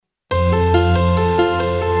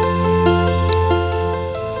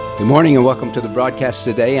morning and welcome to the broadcast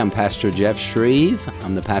today. I'm Pastor Jeff Shreve.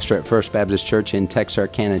 I'm the pastor at First Baptist Church in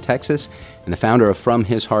Texarkana, Texas, and the founder of From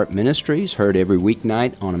His Heart Ministries, heard every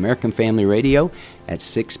weeknight on American Family Radio at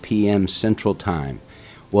 6 p.m. Central Time.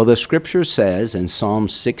 Well, the scripture says in Psalm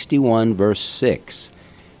 61, verse 6,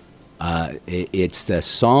 it's the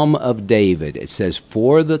Psalm of David. It says,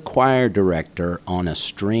 "For the choir director on a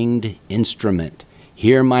stringed instrument,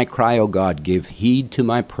 hear my cry, O God, give heed to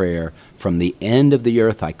my prayer. From the end of the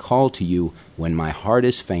earth I call to you. When my heart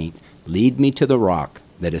is faint, lead me to the rock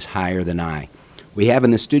that is higher than I." We have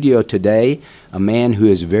in the studio today a man who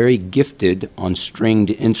is very gifted on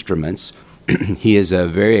stringed instruments. He is a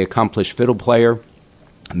very accomplished fiddle player,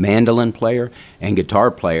 mandolin player, and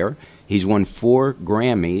guitar player. He's won 4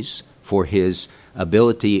 Grammys for his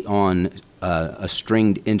ability on a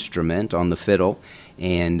stringed instrument, on the fiddle.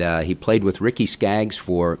 And he played with Ricky Skaggs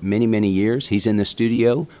for many, many years. He's in the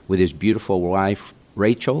studio with his beautiful wife,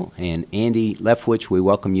 Rachel, and Andy Leftwich. We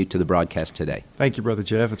welcome you to the broadcast today. Thank you, Brother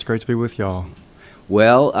Jeff. It's great to be with y'all.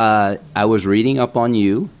 Well, I was reading up on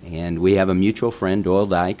you, and we have a mutual friend, Doyle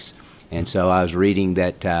Dykes. And so I was reading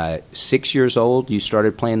that 6 years old, you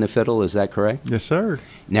started playing the fiddle. Is that correct? Yes, sir.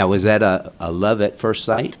 Now, was that a love at first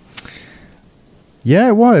sight? Yeah,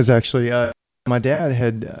 it was, actually. My dad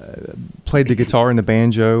had played the guitar and the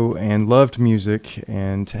banjo and loved music,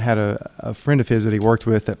 and had a friend of his that he worked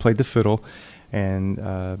with that played the fiddle. And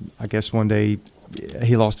I guess one day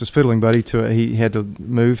he lost his fiddling buddy. He had to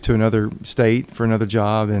move to another state for another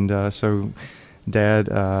job, and so Dad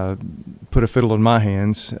put a fiddle in my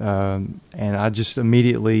hands, and I just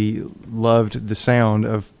immediately loved the sound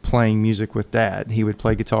of playing music with Dad. He would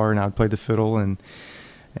play guitar and I would play the fiddle,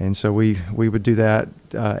 and so we would do that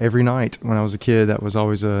every night when I was a kid. That was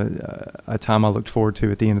always a time I looked forward to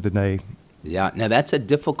at the end of the day. Yeah, now that's a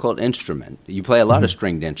difficult instrument. You play a lot of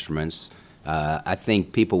stringed instruments. I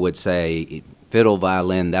think people would say fiddle,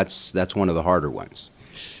 violin, that's one of the harder ones.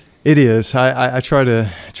 It is. I try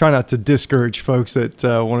not to discourage folks that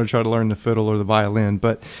want to try to learn the fiddle or the violin,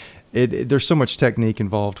 but there's so much technique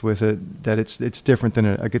involved with it that it's different than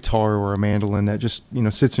a guitar or a mandolin that just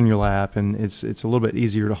sits in your lap, and it's a little bit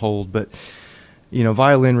easier to hold. But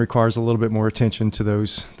violin requires a little bit more attention to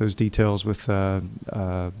those details with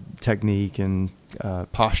technique and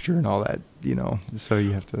posture and all that. So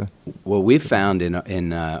you have to. Well, we've found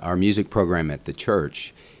in our music program at the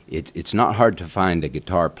church, it's not hard to find a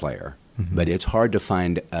guitar player. Mm-hmm. But it's hard to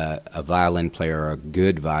find a violin player or a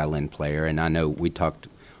good violin player. And I know we talked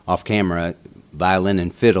off camera, violin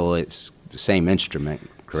and fiddle, it's the same instrument,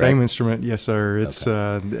 correct? Same instrument, yes, sir. It's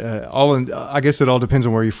I guess it all depends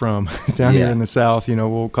on where you're from. Down here in the South,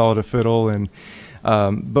 we'll call it a fiddle, and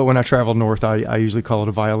but when I travel north, I usually call it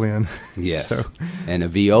a violin. Yes. And a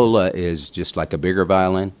viola is just like a bigger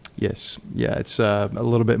violin? Yes. Yeah, it's a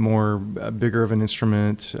little bit more bigger of an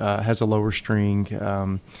instrument, has a lower string,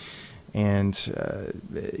 and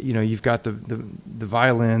you've got the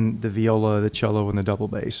violin, the viola, the cello, and the double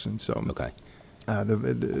bass. And so okay.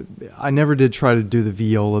 I never did try to do the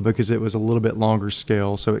viola because it was a little bit longer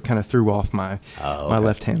scale, so it kind of threw off my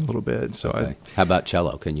left hand a little bit. So how about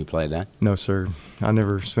cello? Can you play that? No, sir. I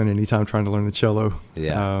never spent any time trying to learn the cello.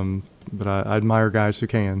 Yeah. But I admire guys who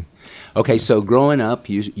can. Okay, so growing up,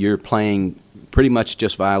 you're playing pretty much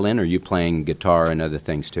just violin, or are you playing guitar and other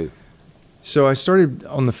things too? So I started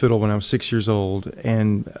on the fiddle when I was 6 years old,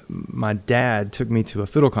 and my dad took me to a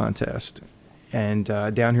fiddle contest. And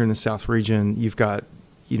down here in the South region, you've got,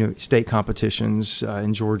 state competitions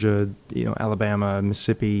in Georgia, Alabama,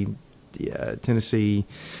 Mississippi, Tennessee,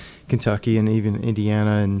 Kentucky, and even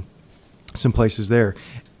Indiana, and some places there.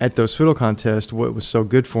 At those fiddle contests, what was so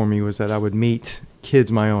good for me was that I would meet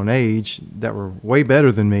kids my own age that were way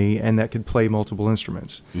better than me and that could play multiple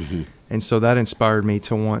instruments. Mm-hmm. And so that inspired me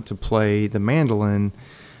to want to play the mandolin.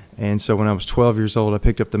 And so when I was 12 years old, I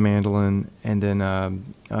picked up the mandolin, and then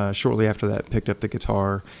shortly after that, picked up the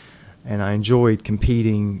guitar. And I enjoyed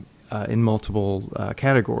competing in multiple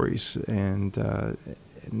categories. And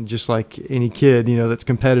just like any kid, that's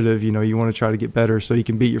competitive, you want to try to get better so you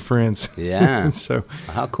can beat your friends. Yeah. So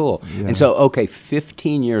how cool. Yeah. And so,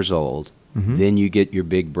 15 years old, then you get your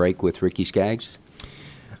big break with Ricky Skaggs?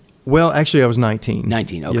 Well, actually, I was 19.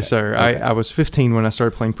 19, okay. Yes, sir. Okay. I was 15 when I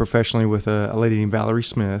started playing professionally with a lady named Valerie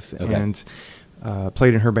Smith, and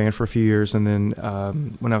played in her band for a few years. And then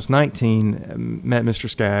when I was 19, met Mr.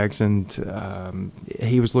 Skaggs, and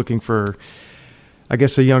he was looking for, I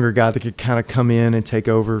guess, a younger guy that could kind of come in and take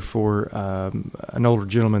over for an older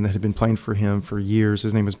gentleman that had been playing for him for years.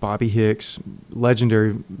 His name was Bobby Hicks,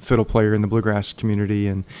 legendary fiddle player in the bluegrass community.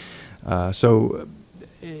 And so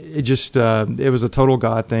it just it was a total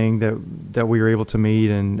God thing that we were able to meet,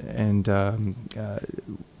 and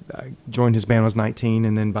I joined his band when I was 19,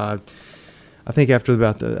 and then I think after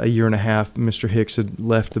about a year and a half, Mr. Hicks had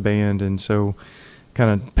left the band, and so kind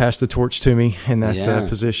of passed the torch to me in that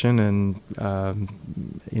position, and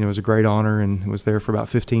it was a great honor, and was there for about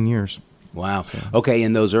 15 years. Wow. So. Okay,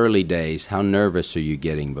 in those early days, how nervous are you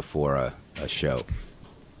getting before a show?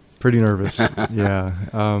 Pretty nervous, yeah.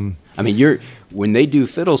 I mean, when they do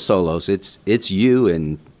fiddle solos, it's you,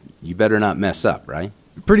 and you better not mess up, right?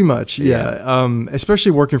 Pretty much, yeah.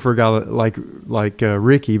 Especially working for a guy like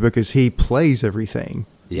Ricky, because he plays everything.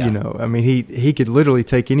 Yeah. I mean, he could literally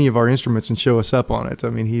take any of our instruments and show us up on it. I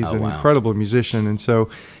mean, he's an incredible musician, and so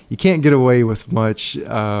you can't get away with much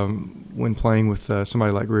when playing with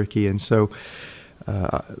somebody like Ricky. And so,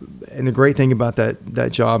 and the great thing about that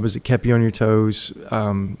job is it kept you on your toes.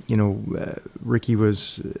 Ricky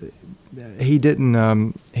was. He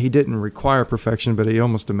didn't require perfection, but he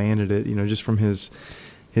almost demanded it. Just from his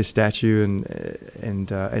stature and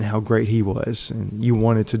how great he was, and you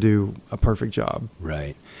wanted to do a perfect job.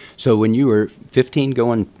 Right. So when you were 15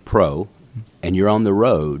 going pro, and you're on the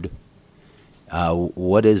road,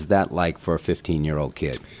 what is that like for a 15-year-old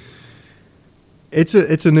kid? It's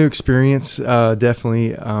a new experience,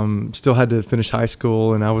 definitely. Still had to finish high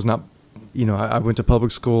school, and I was not. I went to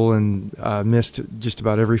public school and missed just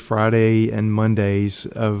about every Friday and Mondays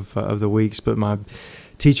of the weeks. But my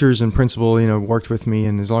teachers and principal, worked with me,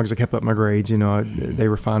 and as long as I kept up my grades, they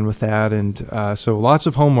were fine with that. And so lots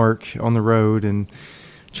of homework on the road, and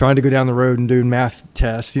trying to go down the road and do math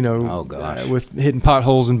tests, Oh, gosh. with hitting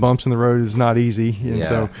potholes and bumps in the road is not easy. And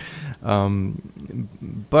so,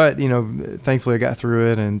 but thankfully I got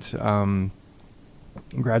through it, and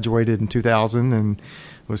graduated in 2000, and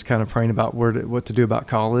was kind of praying about what to do about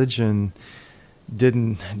college, and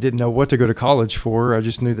didn't know what to go to college for. I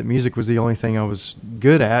just knew that music was the only thing I was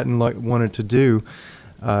good at and wanted to do.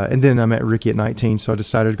 And then I met Ricky at 19, so I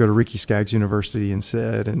decided to go to Ricky Skaggs University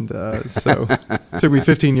instead. And so it took me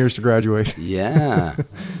 15 years to graduate. Yeah.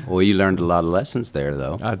 Well, you learned a lot of lessons there,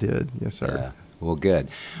 though. I did. Yes, sir. Yeah. Well, good.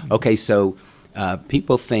 Okay, so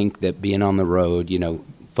people think that being on the road,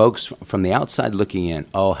 folks from the outside looking in,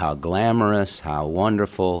 oh, how glamorous, how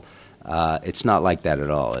wonderful. It's not like that at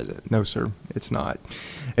all, is it? No, sir. It's not.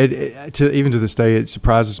 Even to this day, it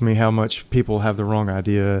surprises me how much people have the wrong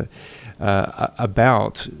idea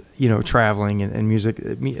about traveling and music.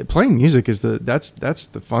 Playing music is that's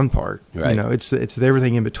the fun part. Right. It's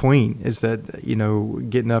everything in between. Is that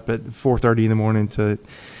getting up at 4:30 in the morning to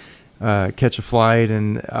catch a flight,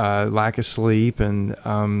 and lack of sleep, and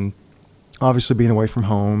obviously being away from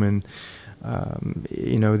home, and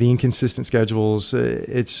the inconsistent schedules.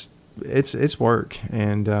 It's work,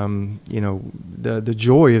 and the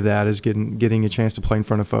joy of that is getting a chance to play in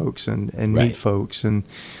front of folks and Right. meet folks, and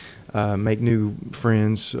make new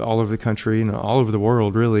friends all over the country and all over the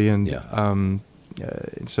world, really. And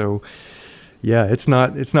so it's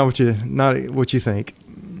not what you think.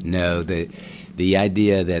 No, the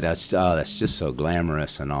idea that that's just so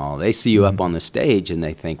glamorous and all. They see you up on the stage and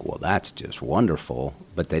they think, well, that's just wonderful,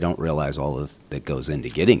 but they don't realize all that goes into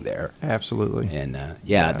getting there. Absolutely. And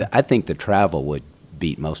I think the travel would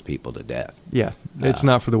beat most people to death. Yeah, it's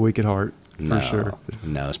not for the weak at heart, for sure.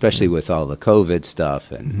 No, especially with all the COVID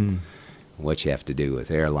stuff and what you have to do with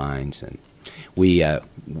airlines. And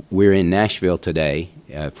we're in Nashville today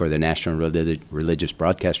for the National Religious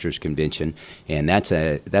Broadcasters Convention, and that's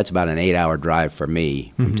about an 8-hour drive for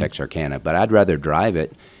me from Texarkana. But I'd rather drive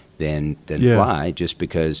it than fly, just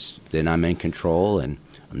because then I'm in control and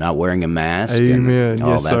I'm not wearing a mask. Amen. And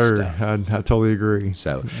all yes, that sir. stuff. I totally agree.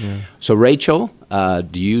 So Rachel,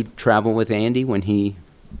 do you travel with Andy when he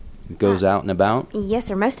goes out and about? Yes,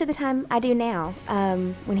 sir. Most of the time I do now.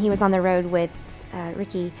 When he was on the road with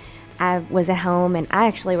Ricky, I was at home, and I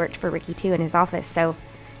actually worked for Ricky too in his office. So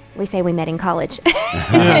we say we met in college.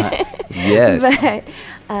 Yes.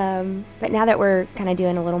 But now that we're kind of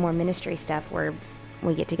doing a little more ministry stuff,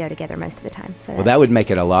 we get to go together most of the time. So Well, that would make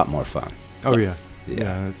it a lot more fun. Oh, Yes.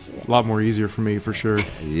 yeah. It's a lot more easier for me, for sure.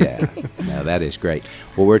 Yeah, no, that is great.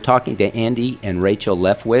 Well, we're talking to Andy and Rachel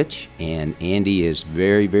Leftwich, and Andy is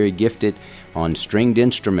very, very gifted on stringed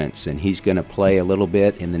instruments, and he's going to play a little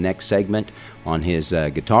bit in the next segment on his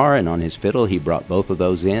guitar and on his fiddle. He brought both of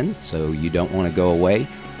those in, so you don't want to go away,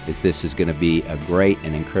 because this is going to be a great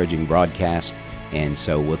and encouraging broadcast. And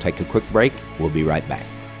so we'll take a quick break. We'll be right back.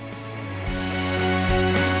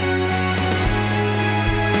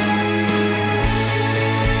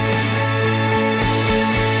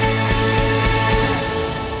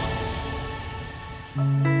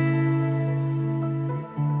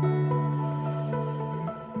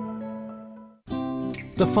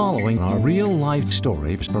 The following are real-life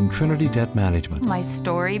stories from Trinity Debt Management. My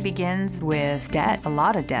story begins with debt, a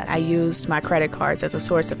lot of debt. I used my credit cards as a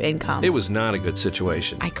source of income. It was not a good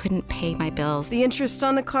situation. I couldn't pay my bills. The interest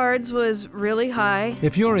on the cards was really high.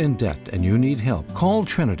 If you're in debt and you need help, call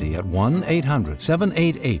Trinity at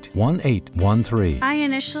 1-800-788-1813. I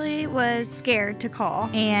initially was scared to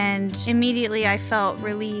call, and immediately I felt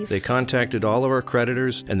relief. They contacted all of our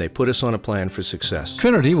creditors, and they put us on a plan for success.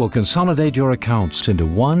 Trinity will consolidate your accounts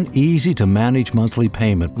into one easy-to-manage monthly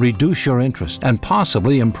payment, reduce your interest, and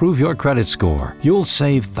possibly improve your credit score. You'll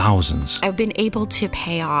save thousands. I've been able to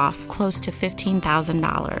pay off close to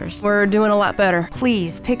 $15,000. We're doing a lot better.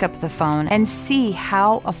 Please pick up the phone and see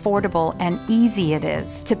how affordable and easy it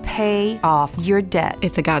is to pay off your debt.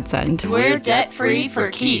 It's a godsend. We're debt-free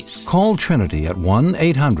for keeps. Call Trinity at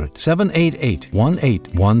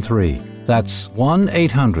 1-800-788-1813. That's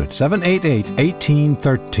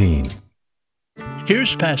 1-800-788-1813.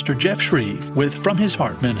 Here's Pastor Jeff Shreve with From His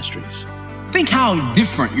Heart Ministries. Think how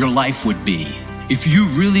different your life would be if you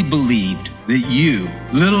really believed that you,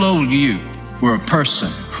 little old you, were a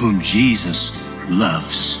person whom Jesus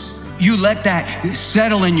loves. You let that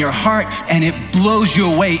settle in your heart and it blows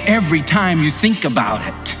you away every time you think about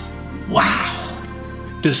it. Wow.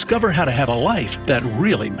 Discover how to have a life that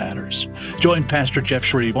really matters. Join Pastor Jeff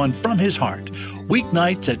Shreve on From His Heart,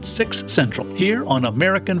 weeknights at 6 Central, here on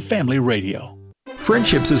American Family Radio.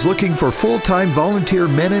 Friendships is looking for full-time volunteer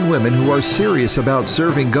men and women who are serious about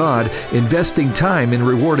serving God, investing time in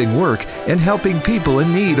rewarding work, and helping people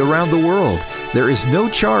in need around the world. There is no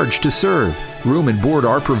charge to serve. Room and board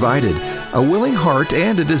are provided. A willing heart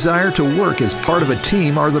and a desire to work as part of a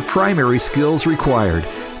team are the primary skills required.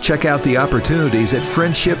 Check out the opportunities at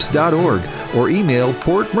friendships.org or email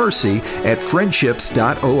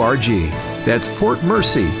portmercy@friendships.org. That's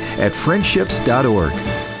portmercy@friendships.org.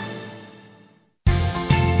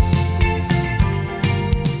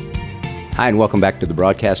 Hi, and welcome back to the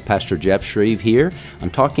broadcast. Pastor Jeff Shreve here. I'm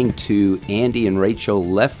talking to Andy and Rachel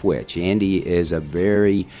Leftwich. Andy is a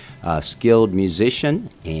very skilled musician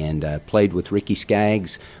and played with Ricky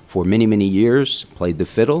Skaggs for many, many years, played the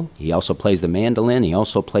fiddle. He also plays the mandolin. He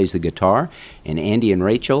also plays the guitar. And Andy and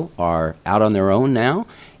Rachel are out on their own now,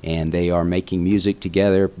 and they are making music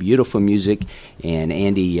together, beautiful music. And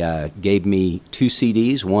Andy gave me 2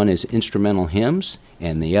 CDs. One is Instrumental Hymns,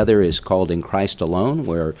 and the other is called In Christ Alone,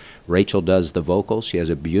 where Rachel does the vocals. She has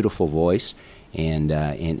a beautiful voice, and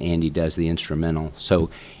Andy does the instrumental. So,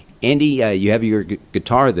 Andy, you have your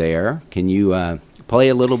guitar there. Can you play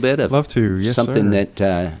a little bit of Love to. Yes, something sir.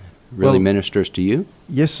 that really ministers to you?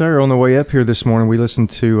 Yes, sir. On the way up here this morning, we listened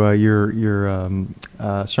to your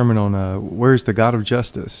sermon on "Where's the God of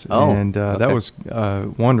Justice?" And okay. that was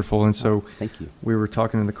wonderful. And so, thank you. We were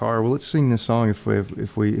talking in the car. Well, let's sing this song if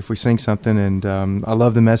we sing something. And I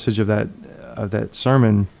love the message of that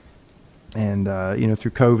sermon. And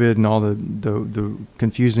through COVID and all the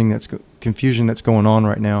confusion that's going on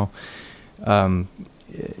right now,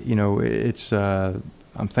 it's.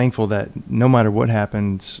 I'm thankful that no matter what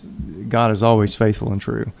happens, God is always faithful and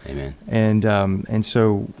true. Amen. And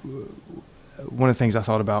so one of the things I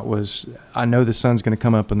thought about was, I know the sun's going to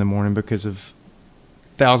come up in the morning because of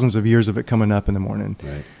thousands of years of it coming up in the morning.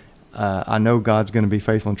 Right. I know God's going to be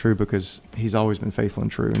faithful and true because He's always been faithful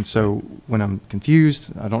and true. And so when I'm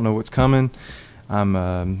confused, I don't know what's coming,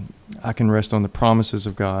 I can rest on the promises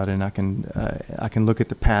of God, and I can look at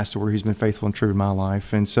the past where He's been faithful and true in my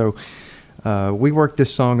life. And so we worked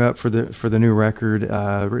this song up for the new record,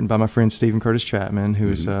 written by my friend Stephen Curtis Chapman, who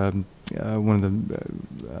is one of the,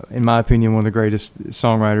 in my opinion, one of the greatest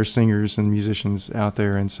songwriters, singers, and musicians out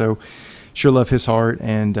there. And so, sure love his heart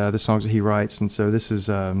and the songs that he writes. And so this is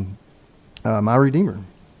My Redeemer.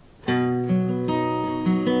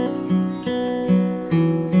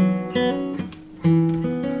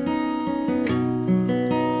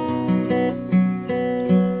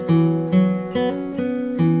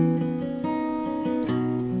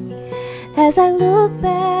 As I look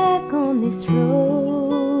back on this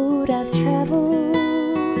road I've traveled,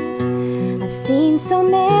 I've seen so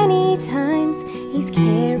many times He's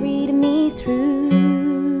carried me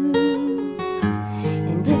through.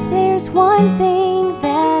 And if there's one thing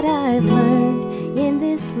that I've learned in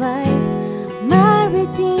this life, my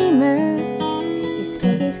Redeemer is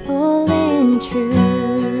faithful and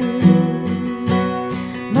true.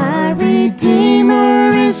 My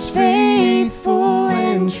Redeemer is faithful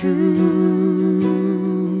and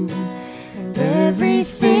true, and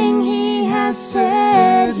everything He has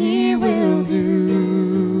said He will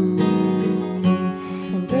do.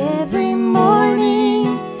 And every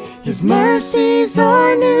morning His mercies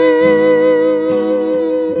are new.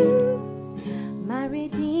 My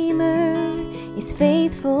Redeemer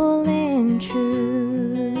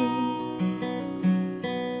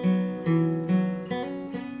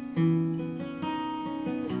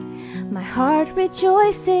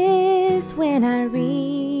rejoices when I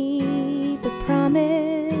read the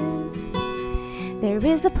promise. There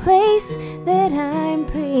is a place that I'm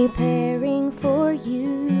preparing for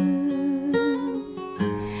you.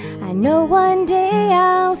 I know one day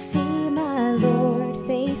I'll see my Lord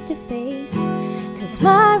face to face, 'cause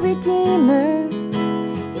my Redeemer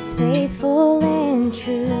is faithful and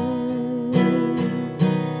true.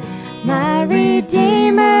 My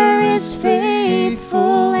Redeemer is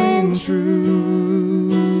faithful and true,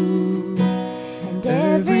 and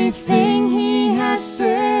everything He has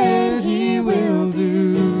said He will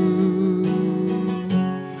do.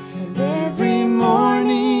 And every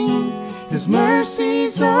morning His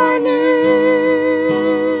mercies are new.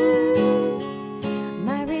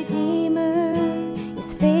 My Redeemer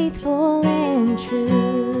is faithful and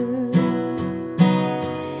true,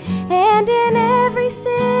 and in every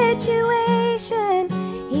situation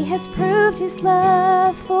He has proved His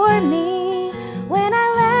love for me. When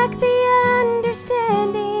I lack the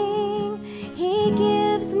understanding, He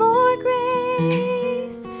gives more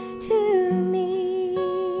grace to me.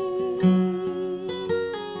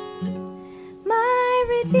 My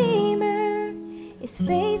Redeemer is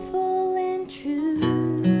faithful and true,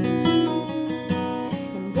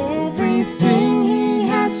 and everything He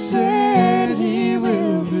has said He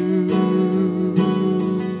will do.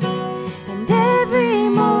 And every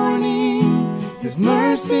morning His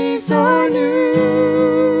mercies are new.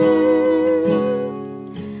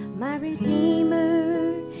 My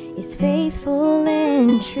Redeemer is faithful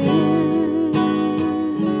and true.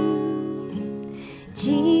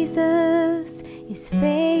 Jesus is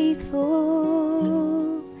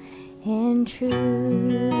faithful and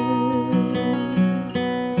true.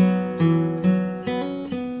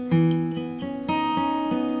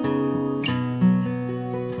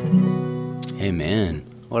 Amen.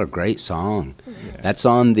 What a great song. That's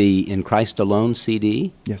on the In Christ Alone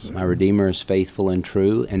CD. Yes, sir. My Redeemer is faithful and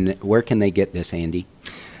true. And where can they get this, Andy?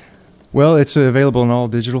 Well, it's available on all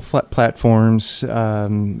digital platforms,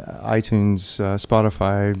 iTunes,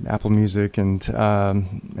 Spotify, Apple Music, and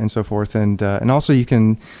so forth. And also you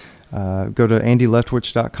can go to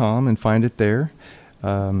andyleftwich.com and find it there.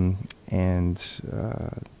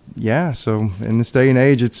 So in this day and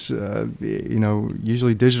age, it's,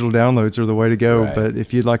 usually digital downloads are the way to go. Right. But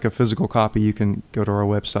if you'd like a physical copy, you can go to our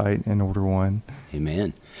website and order one.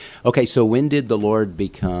 Amen. Okay, so when did the Lord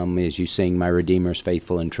become, as you sing, My Redeemer is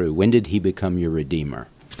faithful and true, when did He become your Redeemer?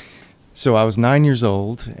 So I was 9 years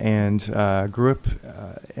old and grew up,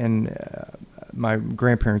 and my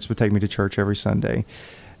grandparents would take me to church every Sunday.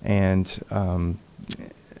 And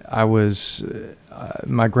I was...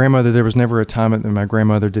 my grandmother, there was never a time that my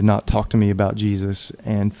grandmother did not talk to me about Jesus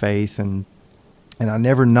and faith, and I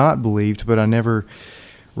never not believed, but I never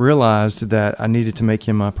realized that I needed to make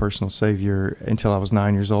Him my personal Savior until I was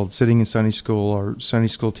 9 years old. Sitting in Sunday school, our Sunday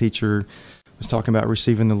school teacher was talking about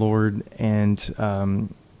receiving the Lord and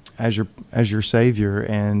as your Savior,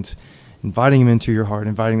 and inviting Him into your heart,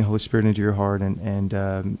 inviting the Holy Spirit into your heart,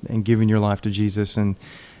 and giving your life to Jesus. And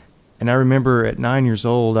I remember at 9 years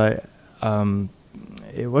old,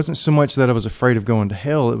 it wasn't so much that I was afraid of going to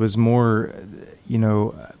hell. It was more,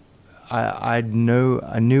 I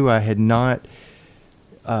knew I had not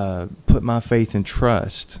put my faith and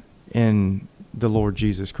trust in the Lord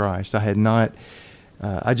Jesus Christ. I had not.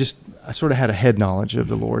 I sort of had a head knowledge of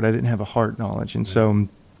the Lord. I didn't have a heart knowledge, and so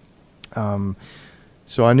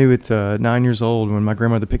I knew at 9 years old, when my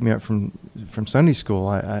grandmother picked me up from Sunday school,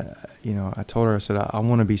 I told her, I said, I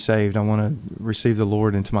want to be saved. I want to receive the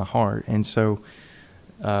Lord into my heart. And so,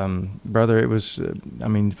 brother, it was,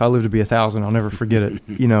 if I live to be 1,000, I'll never forget it.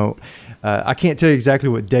 I can't tell you exactly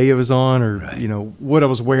what day it was on, or, right, what I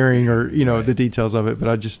was wearing, or, right, the details of it. But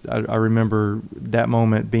I remember that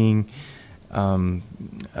moment being, I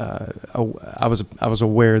was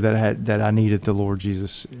aware that I needed the Lord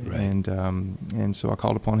Jesus. Right. And so I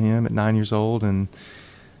called upon Him at 9 years old, and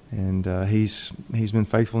he's been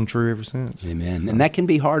faithful and true ever since. Amen. So. And that can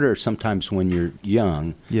be harder sometimes when you're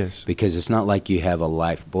young. Yes. Because it's not like you have a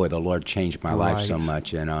life. Boy, the Lord changed my life so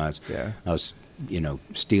much. I was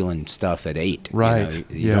stealing stuff at 8.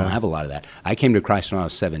 Right. You don't have a lot of that. I came to Christ when I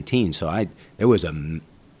was 17, so there was a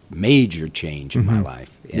major change in my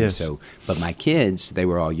life. And yes. But my kids, they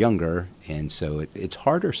were all younger, and so it's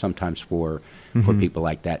harder sometimes for people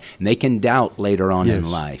like that. And they can doubt later on in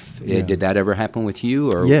life. Yeah. Did that ever happen with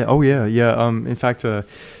you? Or? Yeah. Oh, yeah. Yeah. In fact, when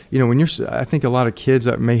I think a lot of kids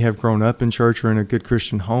that may have grown up in church or in a good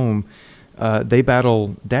Christian home, they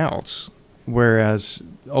battle doubts, whereas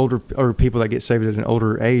older or people that get saved at an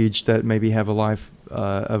older age that maybe have a life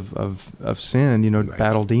sin,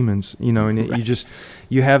 battle demons, and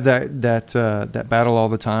you have that battle all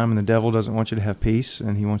the time, and the devil doesn't want you to have peace,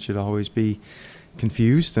 and he wants you to always be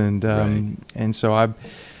confused, and so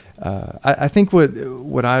I think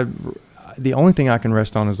the only thing I can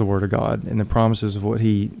rest on is the Word of God and the promises of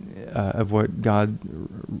what God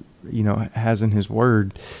has in His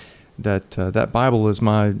Word. That Bible is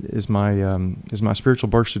my spiritual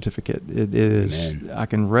birth certificate. It is. Amen. I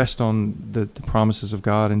can rest on the promises of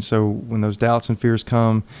God, and so when those doubts and fears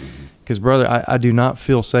come, because brother, I do not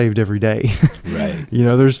feel saved every day. Right.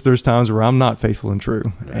 There's times where I'm not faithful and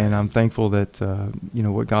true, and I'm thankful that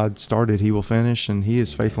what God started, He will finish, and He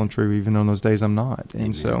is faithful and true even on those days I'm not. And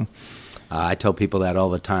Amen. so. I tell people that all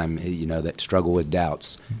the time, that struggle with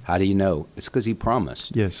doubts. How do you know? It's because He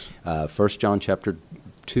promised. Yes. 1 John chapter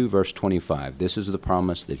 2, verse 25. This is the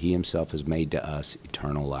promise that He Himself has made to us,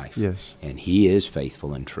 eternal life. Yes. And He is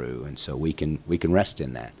faithful and true, and so we can rest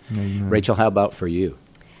in that. Amen. Rachel, how about for you?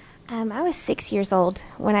 I was 6 years old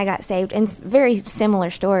when I got saved, and very similar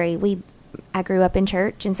story. I grew up in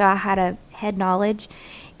church, and so I had a head knowledge.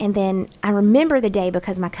 And then I remember the day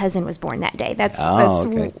because my cousin was born that day. That's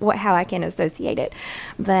okay. How I can associate it.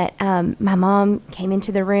 But my mom came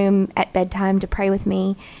into the room at bedtime to pray with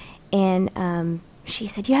me, and she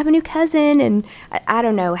said, "You have a new cousin." And I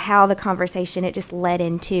don't know how the conversation, it just led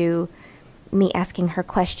into me asking her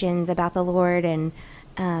questions about the Lord and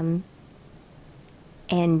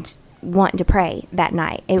wanting to pray that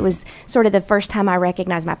night. It was sort of the first time I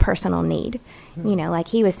recognized my personal need. Like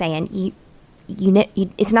he was saying,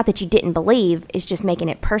 it's not that you didn't believe, it's just making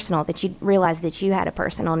it personal, that you realized that you had a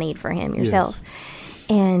personal need for Him yourself. Yes.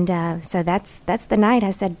 And so that's the night I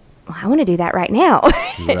said, well, I want to do that right now.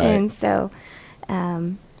 Right. And so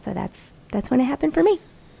that's when it happened for me.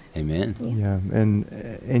 Amen. Yeah,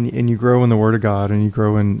 and you grow in the Word of God, and you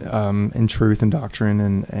grow in truth and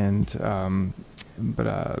doctrine,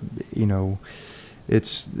 but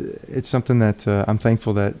it's something that I'm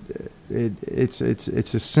thankful that it's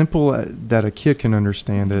as simple that a kid can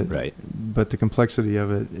understand it. Right. But the complexity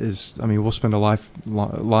of it is, we'll spend a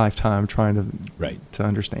lifetime trying to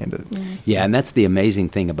understand it. Yes. Yeah, and that's the amazing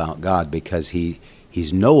thing about God, because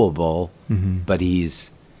He's knowable, but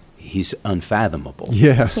He's unfathomable.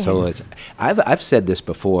 Yes. So I've said this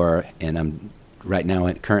before, and I'm right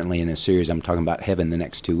now currently in a series. I'm talking about heaven the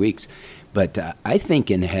next 2 weeks, but I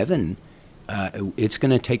think in heaven it's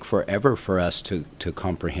going to take forever for us to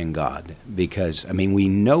comprehend God, because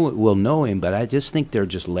we'll know Him, but I just think there are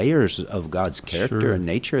just layers of God's character and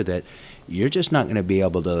nature that you're just not going to be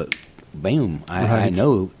able to. Boom! I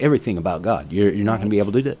know everything about God. You're not going to be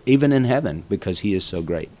able to do that, even in heaven, because He is so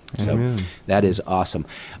great. Amen. So that is awesome.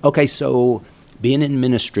 Okay, so being in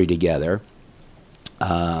ministry together,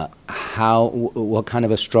 what kind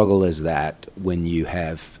of a struggle is that when you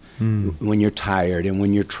have? When you're tired and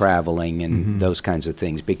when you're traveling and those kinds of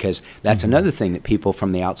things, because that's another thing that people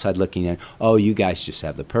from the outside looking in, oh, you guys just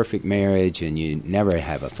have the perfect marriage and you never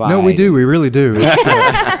have a fight. No, we do. We really do.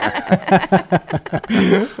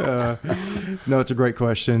 No, it's a great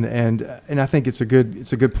question, and I think it's a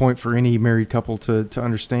good point for any married couple to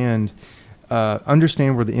understand where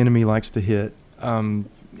the enemy likes to hit.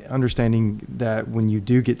 Understanding that when you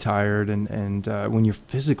do get tired and when you're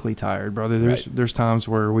physically tired, brother, there's times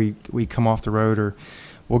where we come off the road, or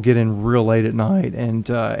we'll get in real late at night, and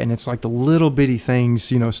it's like the little bitty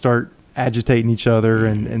things, start agitating each other,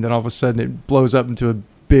 and then all of a sudden it blows up into a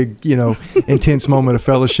big, intense moment of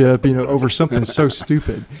fellowship, over something so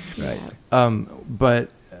stupid. Right. But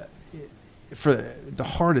for the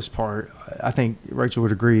hardest part, I think Rachel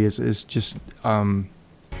would agree, is just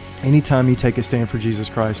anytime you take a stand for Jesus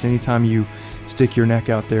Christ, anytime you stick your neck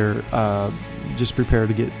out there, just prepare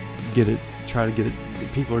to get it, try to get it.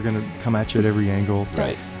 People are going to come at you at every angle.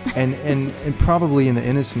 Right. And probably in the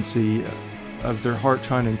innocency of their heart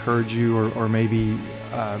trying to encourage you, or maybe,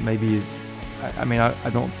 I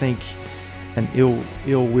don't think an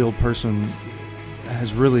ill-willed person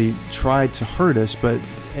has really tried to hurt us, but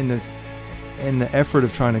in the effort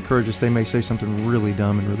of trying to encourage us, they may say something really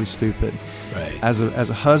dumb and really stupid. Right. As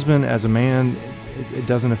a husband, as a man, it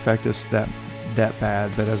doesn't affect us that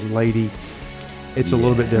bad, but as a lady, it's a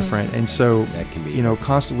little bit different. And so, that can be,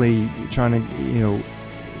 constantly trying to,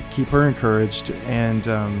 keep her encouraged, and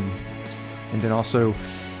then also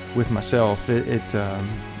with myself, doing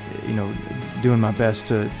my best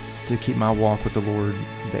to keep my walk with the Lord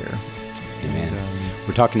there. Amen.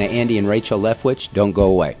 We're talking to Andy and Rachel Leftwich. Don't go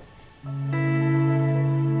away.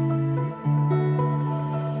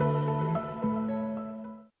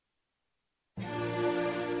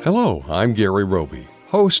 Hello, I'm Gary Roby,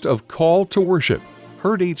 host of Call to Worship,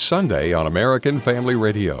 heard each Sunday on American Family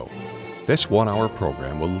Radio. This 1-hour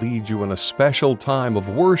program will lead you in a special time of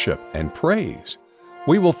worship and praise.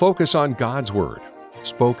 We will focus on God's Word,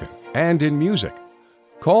 spoken and in music.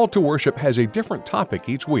 Call to Worship has a different topic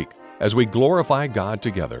each week as we glorify God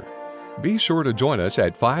together. Be sure to join us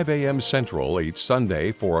at 5 a.m. Central each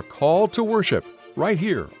Sunday for a Call to Worship right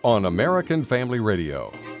here on American Family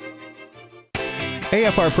Radio.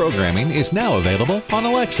 AFR programming is now available on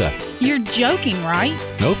Alexa. You're joking, right?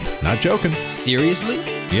 Nope, not joking. Seriously?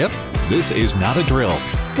 Yep, this is not a drill.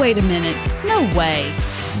 Wait a minute. No way.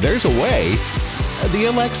 There's a way. The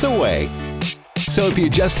Alexa way. So if you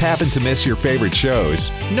just happen to miss your favorite shows,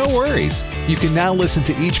 no worries. You can now listen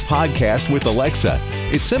to each podcast with Alexa.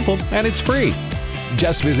 It's simple and it's free.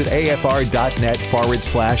 Just visit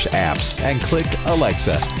afr.net/apps and click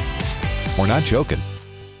Alexa. We're not joking.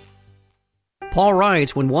 Paul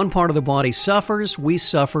writes, when one part of the body suffers, we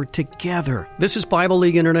suffer together. This is Bible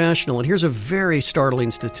League International, and here's a very startling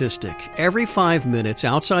statistic. Every 5 minutes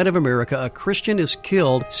outside of America, a Christian is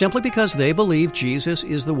killed simply because they believe Jesus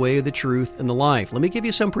is the way, the truth, and the life. Let me give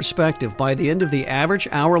you some perspective. By the end of the average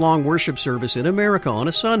hour-long worship service in America on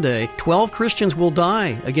a Sunday, 12 Christians will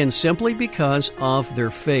die, again, simply because of their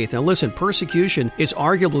faith. Now listen, persecution is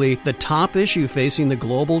arguably the top issue facing the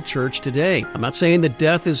global church today. I'm not saying that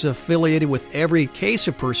death is affiliated with every case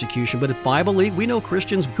of persecution, but at Bible League, we know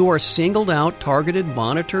Christians who are singled out, targeted,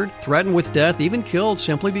 monitored, threatened with death, even killed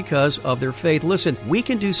simply because of their faith. Listen, we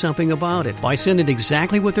can do something about it by sending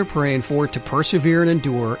exactly what they're praying for to persevere and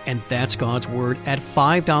endure, and that's God's Word at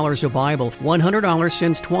 $5 a Bible. $100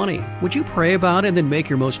 sends $20. Would you pray about it and then make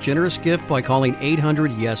your most generous gift by calling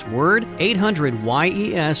 800-YES-WORD,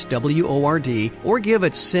 800-YES-WORD, or give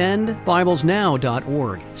at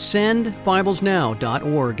sendbiblesnow.org,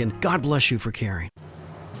 sendbiblesnow.org, and God bless you for caring.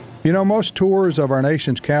 You know, most tours of our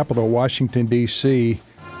nation's capital, Washington, D.C.,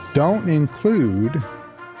 don't include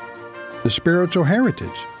the spiritual heritage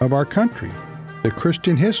of our country, the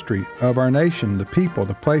Christian history of our nation, the people,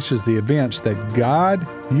 the places, the events that God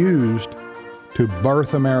used to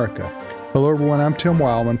birth America. Hello, everyone. I'm Tim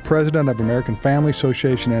Wildman, president of American Family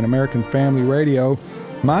Association and American Family Radio.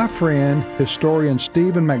 My friend, historian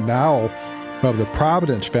Stephen McDowell of the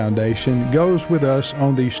Providence Foundation, goes with us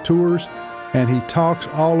on these tours, and he talks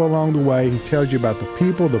all along the way. He tells you about the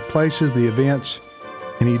people, the places, the events,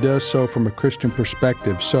 and he does so from a Christian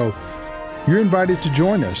perspective. So you're invited to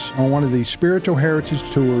join us on one of these spiritual heritage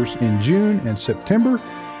tours in June and September.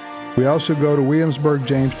 We also go to Williamsburg,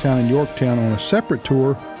 Jamestown, and Yorktown on a separate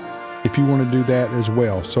tour if you want to do that as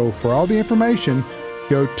well. So for all the information,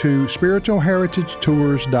 go to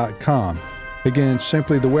spiritualheritagetours.com. Again,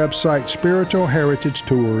 simply the website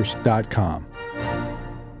spiritualheritagetours.com.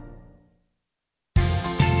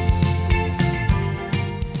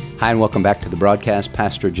 Hi, and welcome back to the broadcast.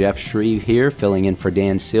 Pastor Jeff Shreve here, filling in for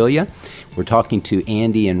Dan Celia. We're talking to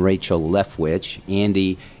Andy and Rachel Leftwich.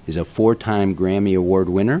 Andy is a 4-time Grammy Award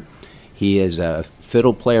winner. He is a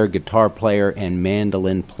fiddle player, guitar player, and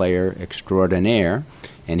mandolin player extraordinaire.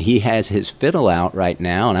 And he has his fiddle out right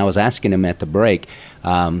now, and I was asking him at the break,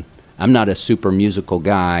 I'm not a super musical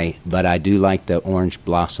guy, but I do like the Orange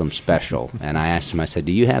Blossom Special. And I asked him, I said,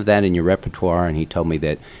 do you have that in your repertoire? And he told me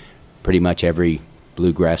that pretty much every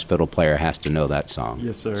bluegrass fiddle player has to know that song.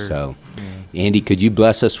 Yes, sir. So, Andy, could you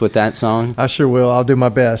bless us with that song? I sure will. I'll do my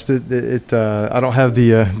best. I don't have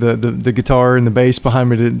the guitar and the bass behind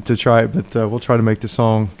me to try it, but we'll try to make the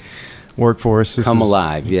song work for us. Come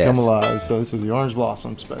Alive, yes. Come Alive. So this is the Orange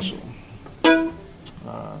Blossom Special.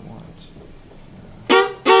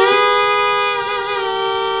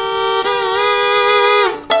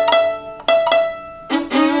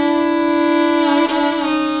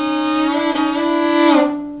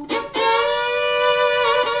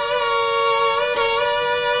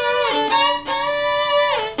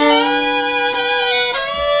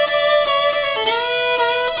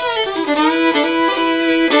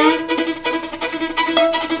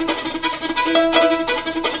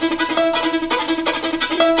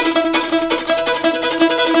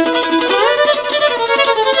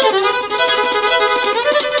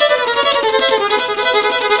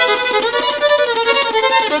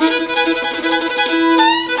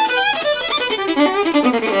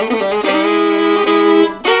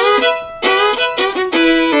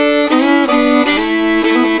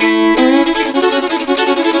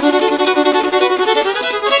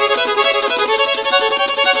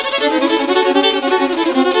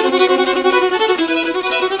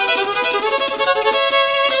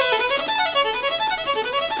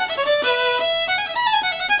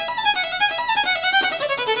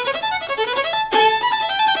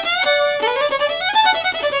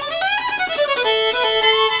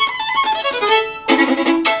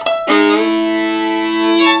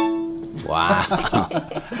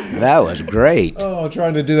 That was great. Oh,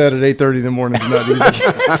 trying to do that at 8:30 in the morning is not easy.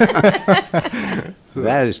 So,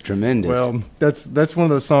 that is tremendous. Well, that's one of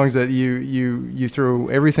those songs that you throw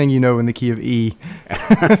everything you know in the key of E.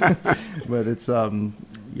 But it's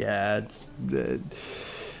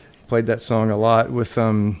played that song a lot with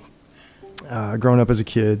growing up as a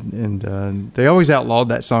kid, and they always outlawed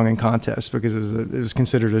that song in contests because it was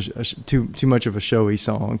considered too much of a showy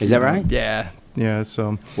song. Is that right? Yeah.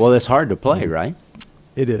 So well, it's hard to play, right?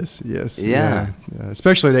 It is, yes. Yeah.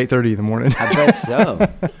 Especially at 8:30 in the morning. I bet so.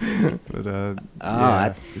 But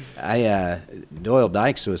Doyle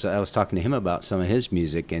Dykes I was talking to him about some of his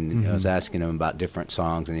music, and Mm-hmm. I was asking him about different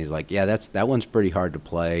songs, and he's like, "Yeah, that one's pretty hard to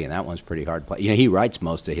play, and that one's pretty hard to play." He writes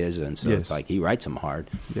most of his, and so Yes. it's like he writes them hard.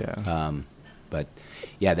 Yeah. But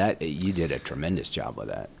yeah, that you did a tremendous job with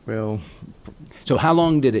that. Well, so how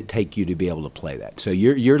long did it take you to be able to play that? So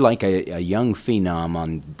you're like a young phenom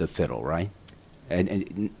on the fiddle, right?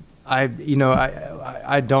 And I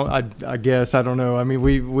guess I don't know. I mean,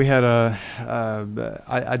 we had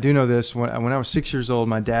I do know this. When I was 6 years old,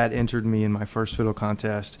 my dad entered me in my first fiddle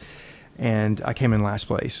contest, and I came in last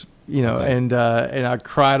place. Okay. And I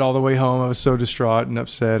cried all the way home. I was so distraught and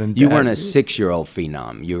upset. And you weren't a 6-year-old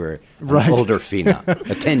phenom. You were an older phenom,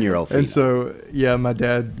 a 10-year-old phenom. And so, yeah, my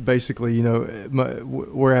dad basically,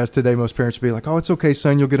 whereas today most parents would be like, "Oh, it's okay,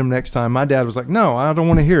 son, you'll get them next time." My dad was like, "No, I don't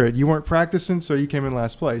want to hear it. You weren't practicing, so you came in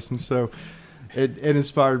last place." And so it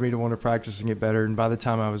inspired me to want to practice and get better. And by the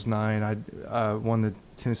time I was 9, I won the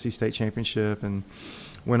Tennessee State Championship and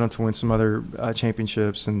went on to win some other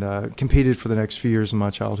championships, and competed for the next few years of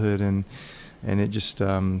my childhood, and it just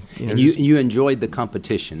and you enjoyed the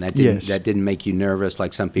competition. That didn't make you nervous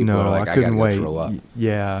like some people are like, I couldn't gotta wait. go throw up.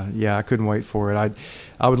 Yeah, I couldn't wait for it.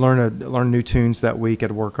 I would learn new tunes that week.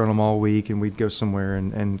 I'd work on them all week, and we'd go somewhere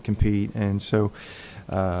and compete. And so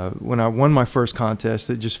when I won my first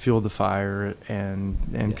contest, it just fueled the fire, and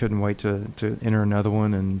couldn't wait to enter another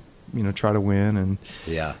one and try to win and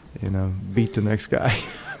beat the next guy.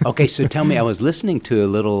 Okay, so tell me, I was listening to a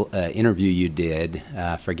little interview you did.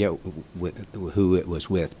 I forget who it was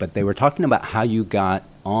with, but they were talking about how you got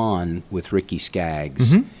on with Ricky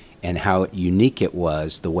Skaggs. Mm-hmm. And how unique it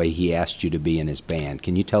was the way he asked you to be in his band.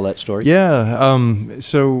 Can you tell that story? Yeah.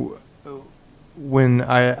 So when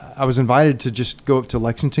I was invited to just go up to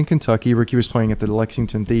Lexington, Kentucky, Ricky was playing at the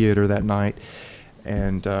Lexington Theater that night.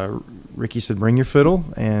 And Ricky said, "Bring your fiddle,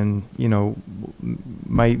 and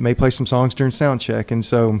may play some songs during sound check." And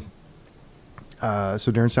so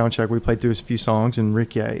during sound check, we played through a few songs. And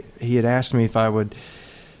Ricky, he had asked me if I would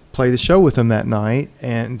play the show with him that night,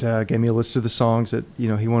 and gave me a list of the songs that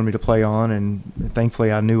he wanted me to play on. And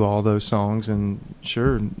thankfully, I knew all those songs, and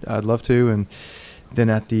sure, I'd love to. And then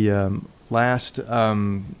at the last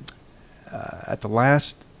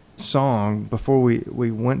song, before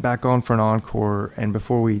we went back on for an encore, and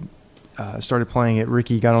before we started playing it,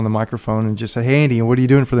 Ricky got on the microphone and just said, "Hey Andy, what are you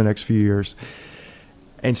doing for the next few years?"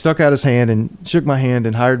 And stuck out his hand and shook my hand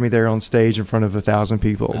and hired me there on stage in front of 1,000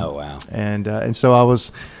 people. Oh wow! And so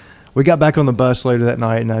we got back on the bus later that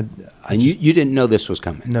night, and you didn't know this was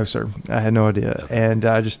coming? No, sir. I had no idea. Okay. And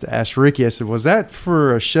I just asked Ricky, I said, "Was that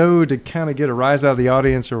for a show to kind of get a rise out of the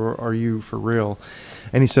audience, or are you for real?"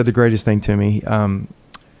 And he said the greatest thing to me.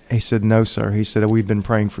 He said, "No, sir." He said, "We've been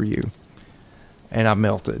praying for you." And I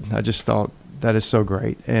melted. I just thought, that is so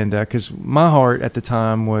great. And because my heart at the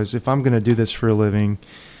time was, if I'm going to do this for a living,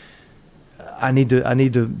 I need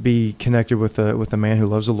to be connected with a man who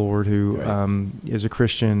loves the Lord, who is a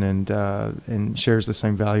Christian and shares the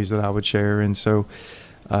same values that I would share. And so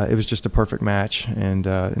it was just a perfect match. And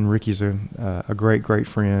Ricky's a great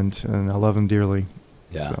friend, and I love him dearly.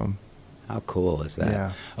 Yeah. So. How cool is that?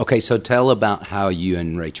 Yeah. Okay, so tell about how you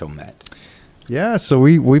and Rachel met. Yeah, so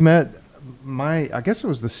we met. I guess it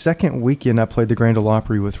was the second weekend I played the Grand Ole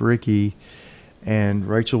Opry with Ricky, and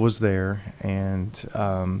Rachel was there, and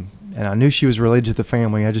I knew she was related to the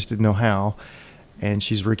family. I just didn't know how. And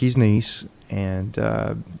she's Ricky's niece, and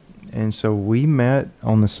so we met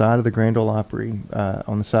on the side of the Grand Ole Opry,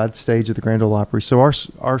 on the side stage of the Grand Ole Opry. So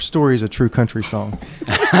our story is a true country song.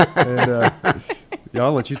 And, yeah,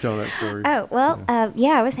 I'll let you tell that story. Oh, well,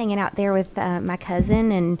 I was hanging out there with my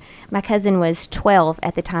cousin, and my cousin was 12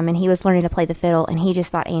 at the time, and he was learning to play the fiddle, and he just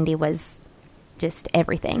thought Andy was just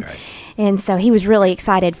everything. Right. And so he was really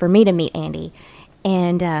excited for me to meet Andy.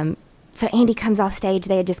 And so Andy comes off stage.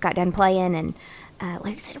 They had just got done playing, and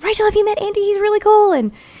like I said, "Rachel, have you met Andy? He's really cool."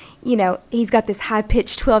 And he's got this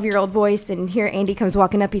high-pitched 12-year-old voice, and here Andy comes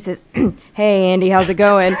walking up. He says, "Hey, Andy, how's it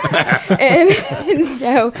going?" and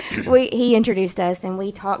so he introduced us, and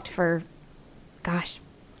we talked for,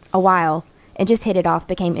 a while, and just hit it off,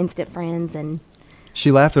 became instant friends, and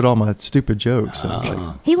She laughed at all my stupid jokes. I was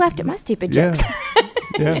like, He laughed at my stupid jokes. Yeah.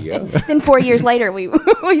 There you go. Then 4 years later, we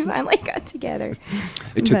finally got together.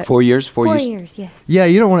 It took 4 years? 4 years, yes. Yeah,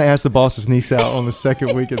 you don't want to ask the boss's niece out on the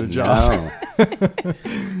second week of the job. No.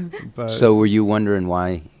 But, So were you wondering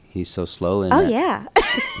why he's so slow? In Oh, that?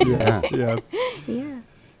 yeah. yeah. Yeah.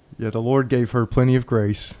 Yeah, the Lord gave her plenty of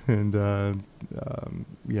grace. And,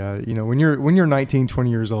 when you're 19, 20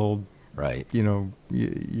 years old, right,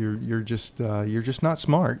 you're just not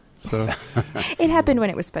smart. So It happened when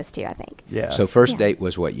it was supposed to, I think. yeah. So first date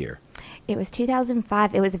was what year? It was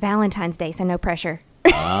 2005. It was Valentine's Day, so no pressure.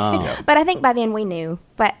 Oh. But I think by then we knew.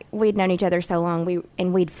 But we'd known each other so long,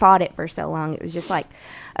 we'd fought it for so long. It was just like,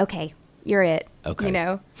 okay, you're it.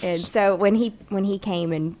 Okay. And so when he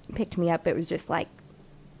came and picked me up, it was just like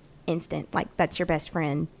instant. Like, that's your best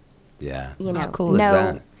friend. Yeah. How cool is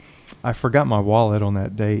that? I forgot my wallet on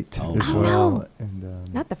that date as well. No.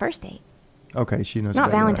 And, Not the first date. Okay, she knows.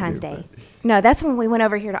 Not better than I Valentine's do, Day. No, that's when we went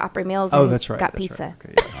over here to Opry Mills and that's right. got that's pizza.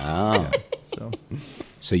 Right. Okay, yeah. Oh.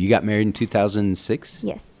 So you got married in 2006?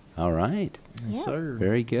 Yes. All right. Yes, sir.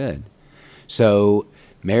 Very good. So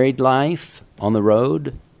married life on the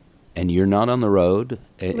road, and you're not on the road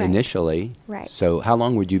initially. Right. So how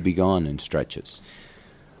long would you be gone in stretches?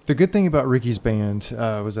 The good thing about Ricky's band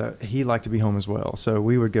was that he liked to be home as well. So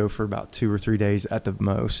we would go for about 2 or 3 days at the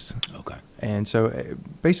most. Okay. And so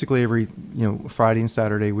basically every Friday and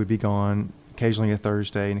Saturday we'd be gone, occasionally a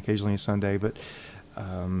Thursday and occasionally a Sunday. But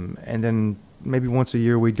and then maybe once a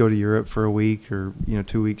year we'd go to Europe for a week or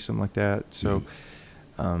 2 weeks, something like that. So,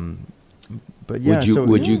 but yeah.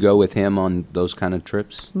 Would you go with him on those kind of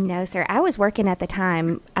trips? No, sir. I was working at the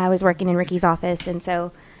time. I was working in Ricky's office, and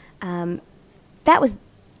so that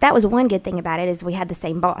was one good thing about it is we had the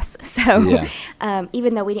same boss. So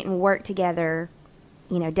even though we didn't work together,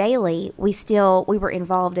 daily, we were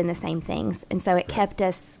involved in the same things, and so it kept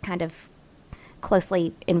us kind of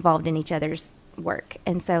closely involved in each other's work,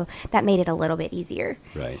 and so that made it a little bit easier.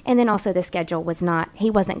 Right. And then also the schedule was he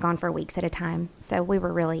wasn't gone for weeks at a time, so we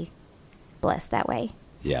were really blessed that way.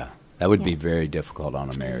 Yeah, that would be very difficult on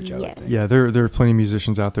a marriage, I would think. Yeah, there are plenty of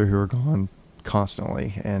musicians out there who are gone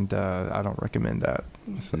constantly, and I don't recommend that.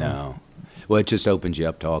 So. No. Well, it just opens you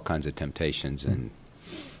up to all kinds of temptations and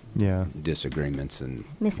disagreements and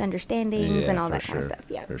misunderstandings and all that kind of stuff.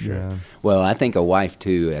 Yeah, for sure. Yeah. Well, I think a wife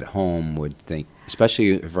too at home would think,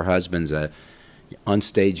 especially if her husband's a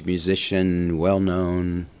onstage musician, well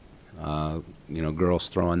known, girls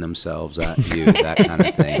throwing themselves at you, that kind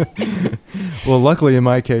of thing. Well, luckily in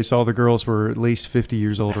my case, all the girls were at least 50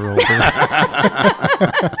 years old or older.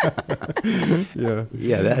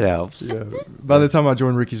 Yeah, that helps. Yeah. By the time I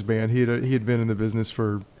joined Ricky's band, he had been in the business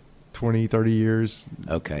for 20, 30 years.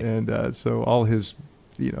 Okay. And so all his,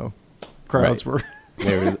 crowds were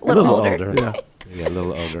they were a little older. Yeah, a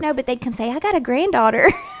little older. No, but they'd come say, "I got a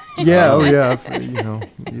granddaughter." Yeah,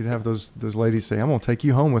 you'd have those ladies say, "I'm gonna take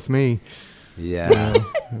you home with me." Yeah.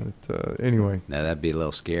 But, anyway. Now that'd be a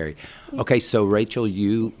little scary. Okay, so Rachel,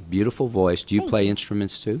 you beautiful voice. Do you play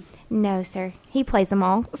instruments too? No, sir. He plays them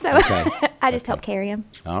all, so I just help carry him.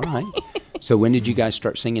 All right. So when did you guys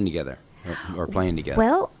start singing together or playing together?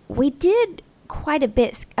 Well, we did quite a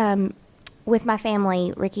bit with my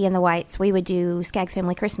family, Ricky and the Whites. We would do Skaggs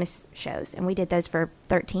Family Christmas shows, and we did those for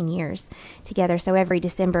 13 years together. So every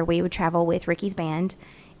December we would travel with Ricky's band,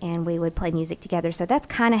 and we would play music together. So that's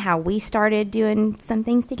kind of how we started doing some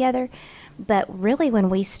things together. But really when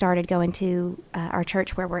we started going to our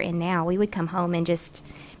church where we're in now, we would come home and just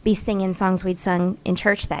be singing songs we'd sung in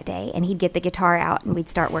church that day, and he'd get the guitar out and we'd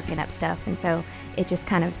start working up stuff. And so it just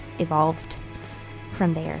kind of evolved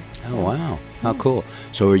from there. Oh, wow. How cool.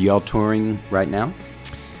 So are y'all touring right now?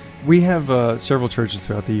 We have several churches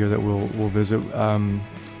throughout the year that we'll visit.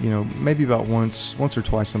 Maybe about once or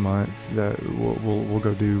twice a month that we'll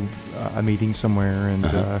go do a meeting somewhere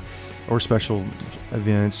and or special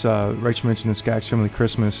events. Rachel mentioned the Skaggs Family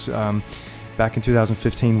Christmas. Back in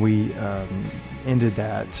 2015, we ended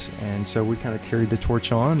that, and so we kind of carried the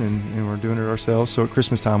torch on, and we're doing it ourselves. So at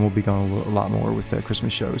Christmas time, we'll be going a lot more with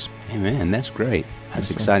Christmas shows. Amen. That's great. That's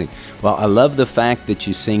exciting. Well, I love the fact that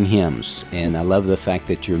you sing hymns, and I love the fact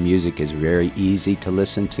that your music is very easy to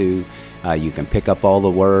listen to. You can pick up all the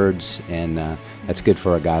words, and that's good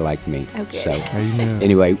for a guy like me. Okay. So,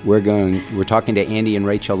 anyway, we're talking to Andy and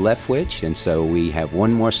Rachel Leftwich, and so we have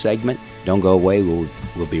one more segment. Don't go away.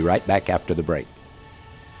 We'll be right back after the break.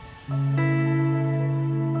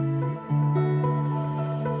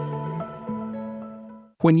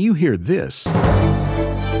 When you hear this,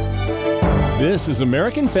 This is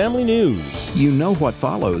American Family News. You know what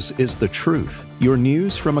follows is the truth. Your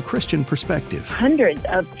news from a Christian perspective. Hundreds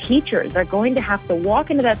of teachers are going to have to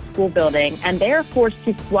walk into that school building, and they are forced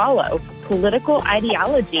to swallow political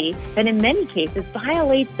ideology that in many cases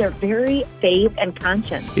violates their very faith and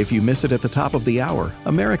conscience. If you miss it at the top of the hour,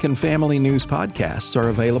 American Family News podcasts are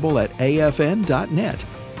available at afn.net.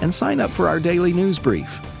 And sign up for our daily news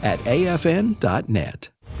brief at afn.net.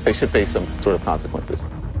 They should face some sort of consequences.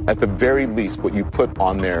 At the very least, what you put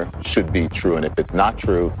on there should be true, and if it's not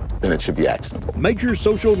true, then it should be actionable. Major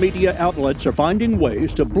social media outlets are finding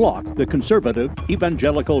ways to block the conservative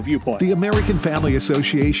evangelical viewpoint. The American Family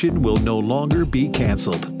Association will no longer be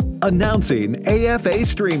canceled. Announcing AFA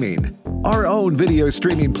Streaming, our own video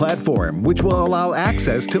streaming platform which will allow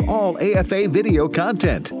access to all AFA video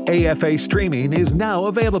content. AFA Streaming is now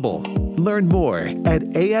available. Learn more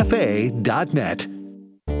at afa.net.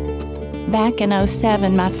 Back in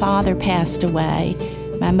 2007, my father passed away.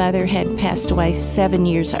 My mother had passed away 7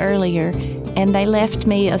 years earlier, and they left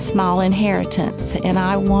me a small inheritance, and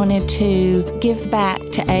I wanted to give back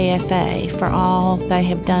to AFA for all they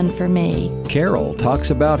have done for me. Carol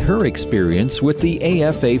talks about her experience with the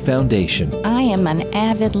AFA Foundation. I am an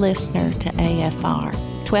avid listener to AFR,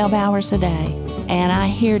 12 hours a day, and I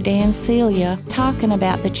hear Dan Celia talking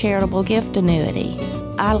about the charitable gift annuity.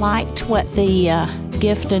 I liked what the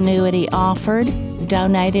gift annuity offered,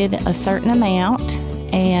 donated a certain amount,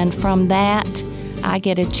 and from that, I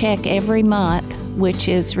get a check every month, which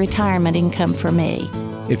is retirement income for me.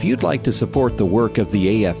 If you'd like to support the work of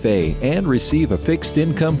the AFA and receive a fixed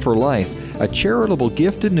income for life, a charitable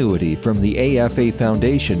gift annuity from the AFA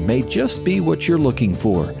Foundation may just be what you're looking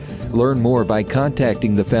for. Learn more by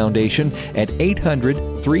contacting the Foundation at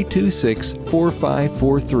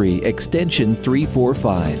 800-326-4543, extension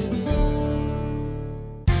 345.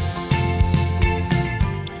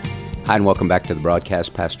 Hi, and welcome back to the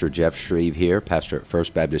broadcast. Pastor Jeff Shreve here, pastor at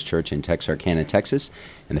First Baptist Church in Texarkana, Texas,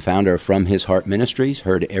 and the founder of From His Heart Ministries,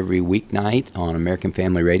 heard every weeknight on American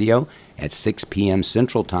Family Radio at 6 p.m.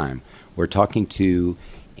 Central Time. We're talking to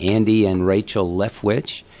Andy and Rachel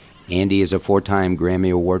Leftwich. Andy is a 4-time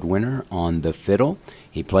Grammy Award winner on the fiddle.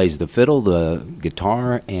 He plays the fiddle, the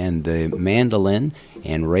guitar, and the mandolin,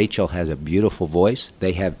 and Rachel has a beautiful voice.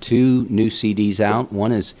 They have 2 new CDs out.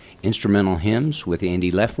 One is Instrumental Hymns with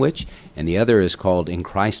Andy Leftwich, and the other is called In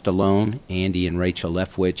Christ Alone, Andy and Rachel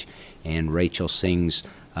Leftwich, and Rachel sings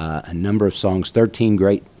a number of songs, 13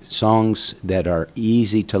 great songs that are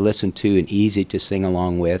easy to listen to and easy to sing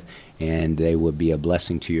along with, and they will be a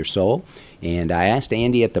blessing to your soul. And I asked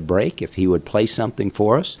Andy at the break if he would play something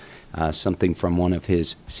for us, something from one of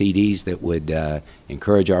his CDs that would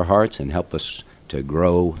encourage our hearts and help us to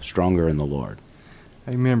grow stronger in the Lord.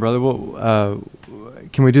 Amen, brother. Well,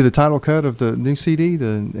 can we do the title cut of the new CD,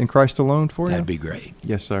 the In Christ Alone, for you? That'd be great.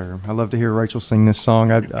 Yes, sir. I love to hear Rachel sing this song.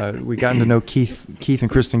 We gotten to know Keith and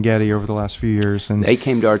Kristen Getty over the last few years, and they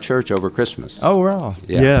came to our church over Christmas. Oh, wow!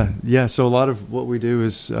 Yeah. So a lot of what we do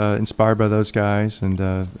is inspired by those guys, and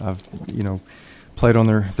I've played on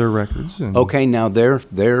their records. And okay, now their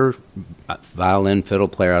violin, fiddle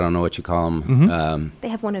player, I don't know what you call them. Mm-hmm. They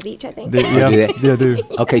have one of each, I think. They do.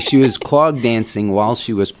 Okay, she was clog dancing while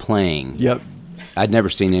she was playing. Yep. I'd never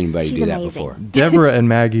seen anybody She's do amazing. that before. Deborah and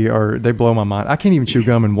Maggie they blow my mind. I can't even chew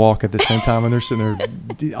gum and walk at the same time, and they're sitting there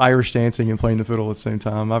Irish dancing and playing the fiddle at the same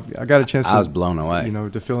time. I got a chance to. I was blown away.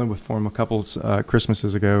 To fill in with for them a couple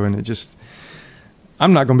Christmases ago, and it just.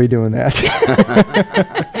 I'm not going to be doing that.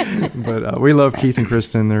 But we love Keith and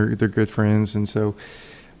Kristen. They're good friends, and so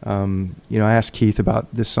I asked Keith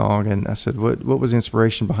about this song, and I said, "What was the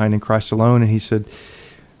inspiration behind In Christ Alone?" And he said,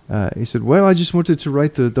 "Well, I just wanted to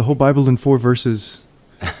write the whole Bible in 4 verses."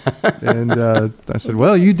 And I said,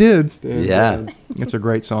 "Well, you did." And, it's a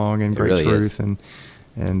great song and great really truth, and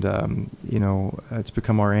it's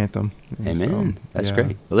become our anthem. And amen. That's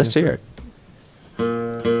great. Well, let's hear it.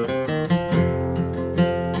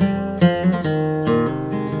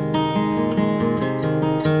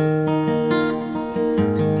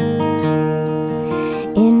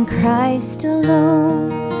 In Christ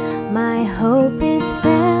alone, my hope is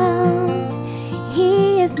found.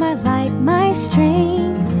 He is my light, my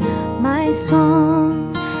strength, my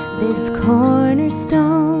song, this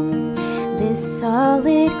cornerstone, this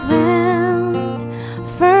solid ground,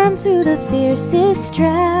 firm through the fiercest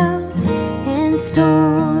drought and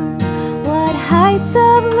storm. What heights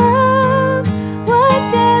of love,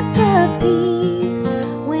 what depths of peace,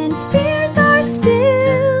 when fears are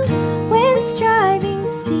stilled, when striving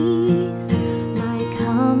cease. My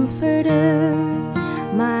comforter,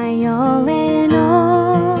 my all in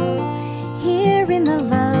all, here in the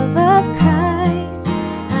love of Christ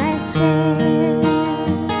I stand.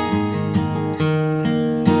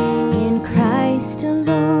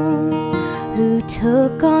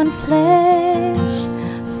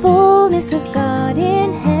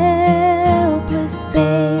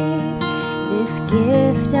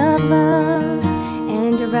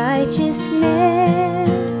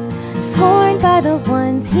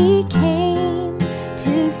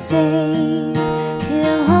 save,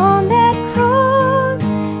 till on that cross,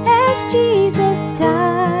 as Jesus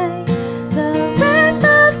died, the wrath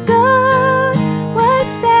of God was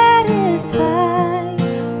satisfied.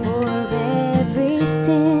 For every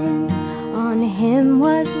sin on him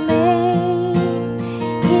was laid.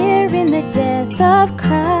 Here in the death of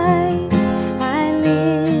Christ I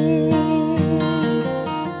live.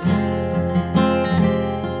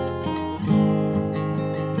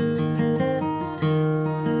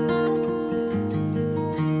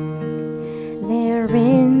 There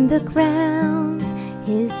in the ground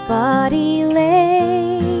his body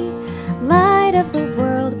lay, light of the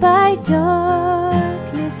world by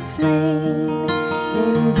darkness slain,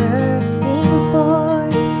 and bursting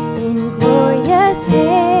forth in glorious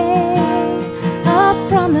day, up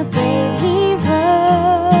from the grave he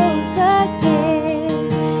rose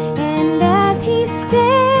again. And as he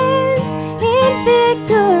stands in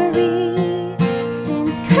victory,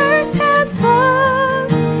 sin's curse has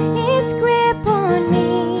lost its grip on me.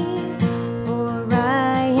 For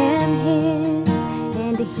I am his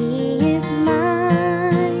and he is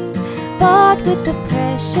mine, bought with the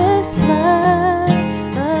precious blood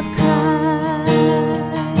of Christ.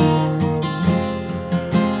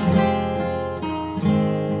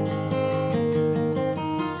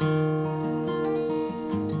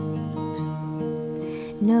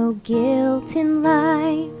 No guilt in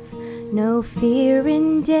life, no fear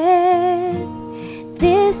in death.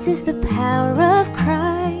 This is the power of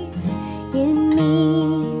Christ in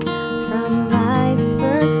me. From life's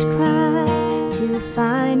first cry to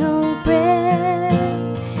final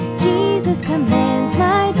breath, Jesus commands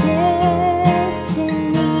my destiny.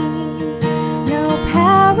 No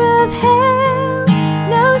power of hell,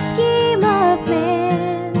 no scheme of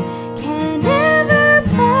man can ever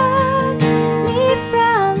pluck me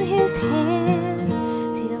from his hand,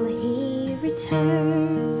 till he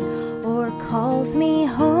returns or calls me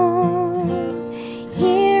home.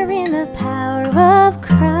 Here in the power of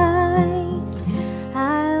Christ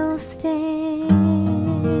I'll stand.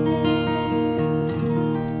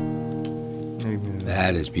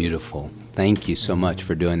 That is beautiful. Thank you so much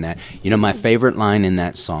for doing that. You know, my favorite line in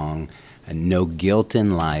that song, no guilt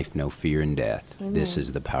in life, no fear in death. Amen. This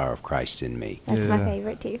is the power of Christ in me. That's my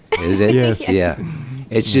favorite too. Is it? Yes. Yeah.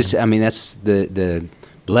 It's just, I mean, that's the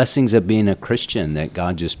blessings of being a Christian that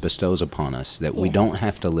God just bestows upon us, that we Yes. don't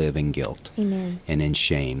have to live in guilt Amen. and in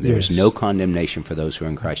shame. There is Yes. no condemnation for those who are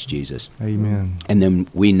in Christ Jesus. Amen. And then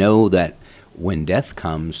we know that when death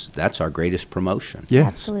comes, that's our greatest promotion. Yes.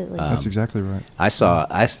 Absolutely. That's exactly right. I saw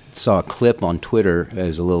a clip on Twitter. It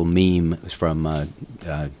was a little meme from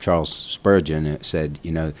Charles Spurgeon. It said,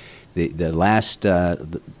 you know,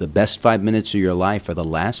 the best 5 minutes of your life are the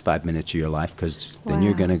last 5 minutes of your life, because then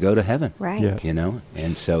you're Wow. going to go to heaven. Right. Yeah. You know,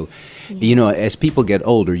 and so, you know, as people get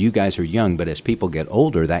older, you guys are young, but as people get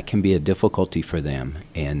older, that can be a difficulty for them.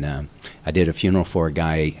 And I did a funeral for a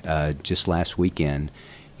guy just last weekend,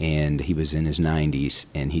 and he was in his 90s,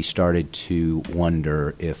 and he started to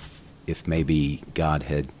wonder if maybe God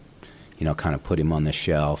had, you know, kind of put him on the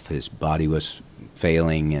shelf. His body was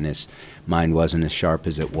failing, and his mind wasn't as sharp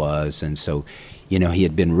as it was, and so, you know, he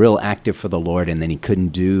had been real active for the Lord, and then he couldn't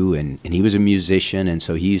do, and he was a musician, and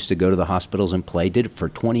so he used to go to the hospitals and play. Did it for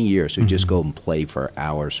 20 years. So he'd just go and play for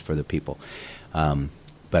hours for the people.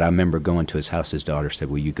 But I remember going to his house. His daughter said,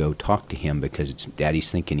 "Will you go talk to him, because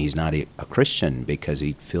Daddy's thinking he's not a Christian because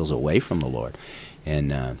he feels away from the Lord."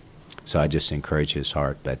 And so I just encouraged his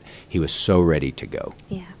heart. But he was so ready to go.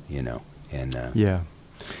 Yeah. You know, and Yeah.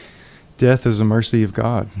 Death is a mercy of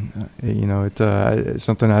God. You know, it's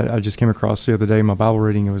something I just came across the other day in my Bible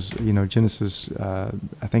reading. It was, you know, Genesis,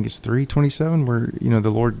 I think it's 3:27, where, you know,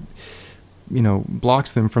 the Lord, you know,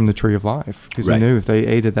 blocks them from the tree of life, because Right. he knew if they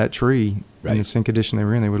ate of that tree Right. in the sin condition they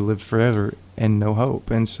were in, they would have lived forever and no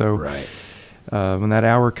hope. And so Right. When that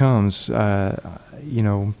hour comes, you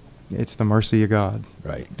know, it's the mercy of God.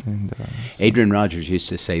 Right. And Adrian Rogers used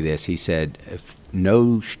to say this. He said,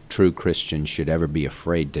 no true Christian should ever be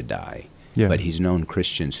afraid to die. Yeah. But he's known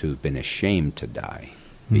Christians who've been ashamed to die.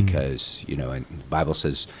 Because, you know, and the Bible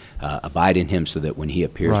says, abide in him so that when he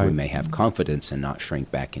appears we Right. may have confidence and not shrink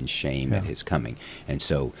back in shame at his coming. And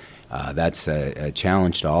so that's a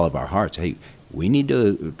challenge to all of our hearts. Hey, we need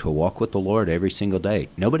to walk with the Lord every single day.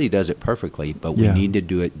 Nobody does it perfectly, but we Yeah. need to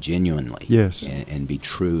do it genuinely. Yes. And be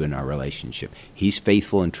true in our relationship. He's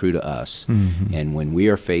faithful and true to us. Mhm. And when we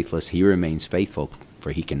are faithless, he remains faithful,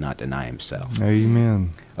 for he cannot deny himself.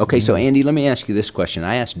 Amen. Okay, so Yes. Andy, let me ask you this question.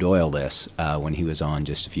 I asked Doyle this when he was on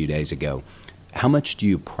just a few days ago. How much do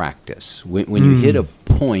you practice? When you hit a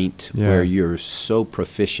point Yeah. where you're so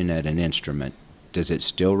proficient at an instrument, does it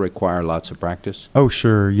still require lots of practice? Oh,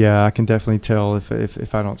 sure. Yeah, I can definitely tell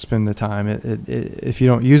if I don't spend the time. If you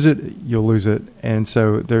don't use it, you'll lose it. And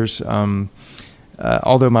so there's,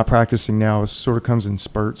 although my practicing now sort of comes in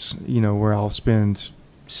spurts, where I'll spend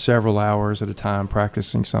several hours at a time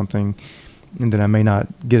practicing something, and then I may not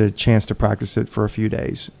get a chance to practice it for a few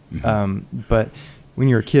days. Mm-hmm. But when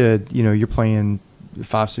you're a kid, you're playing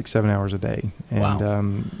 5, 6, 7 hours a day. And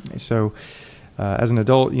wow. So as an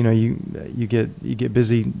adult, you get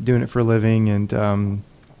busy doing it for a living, and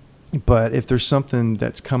but if there's something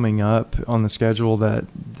that's coming up on the schedule that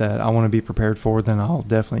I want to be prepared for, then I'll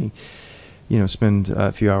definitely spend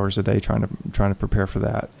a few hours a day trying to prepare for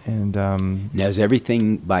that. And now, is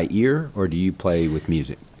everything by ear, or do you play with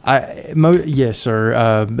music? Yes,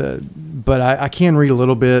 sir. But I can read a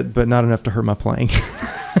little bit, but not enough to hurt my playing.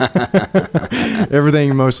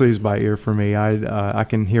 Everything mostly is by ear for me. I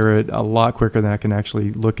can hear it a lot quicker than I can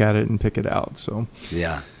actually look at it and pick it out. So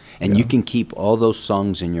yeah, and you can keep all those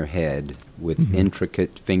songs in your head with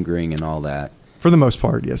intricate fingering and all that. For the most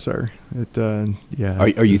part, yes, sir. Yeah.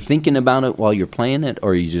 Are you thinking about it while you're playing it,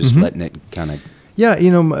 or are you just letting it kind of? Yeah,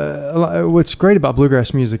 what's great about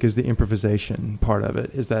bluegrass music is the improvisation part of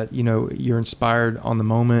it, is that, you're inspired on the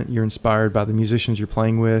moment, you're inspired by the musicians you're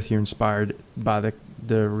playing with, you're inspired by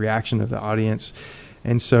the reaction of the audience.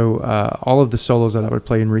 And so all of the solos that I would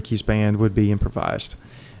play in Ricky's band would be improvised.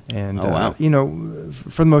 And,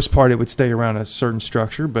 for the most part, it would stay around a certain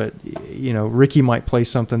structure, but, Ricky might play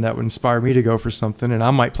something that would inspire me to go for something, and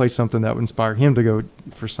I might play something that would inspire him to go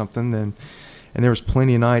for something. And there was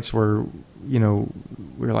plenty of nights where, we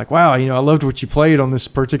were like, wow, I loved what you played on this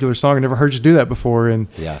particular song. I never heard you do that before. And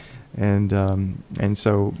yeah. And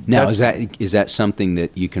so now, is that something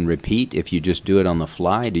that you can repeat if you just do it on the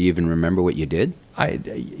fly? Do you even remember what you did?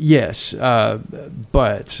 Yes,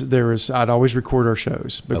 but I'd always record our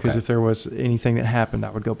shows, because if there was anything that happened, I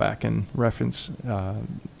would go back and reference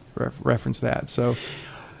that. So,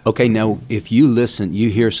 okay, now if you listen, you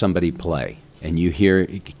hear somebody play, and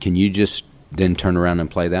can you just then turn around and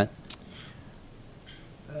play that?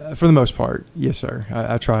 For the most part, yes, sir.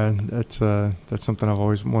 I try, and that's something I've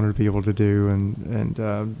always wanted to be able to do, and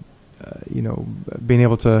being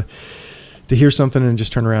able to hear something and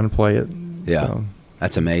just turn around and play it. Yeah, so,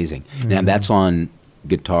 that's amazing. Now that's on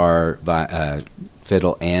guitar,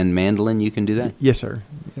 fiddle, and mandolin. You can do that. Yes, sir.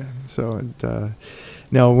 Yeah. So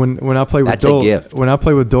now when I play with that's a gift. When I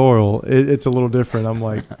play with Doyle, it's a little different. I'm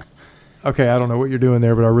like, okay, I don't know what you're doing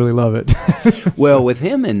there, but I really love it. Well, with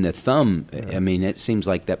him and the thumb, I mean, it seems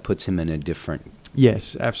like that puts him in a different...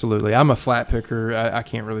 Yes, absolutely. I'm a flat picker. I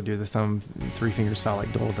can't really do the thumb 3-finger style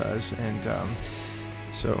like Doyle does. And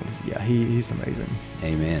so, yeah, he's amazing.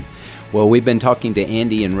 Amen. Well, we've been talking to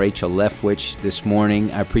Andy and Rachel Leftwich this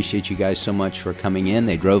morning. I appreciate you guys so much for coming in.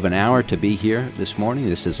 They drove an hour to be here this morning.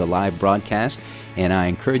 This is a live broadcast, and I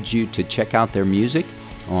encourage you to check out their music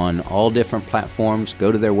on all different platforms.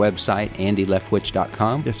 Go to their website,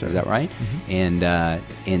 andyleftwich.com. Yes, sir. Is that right?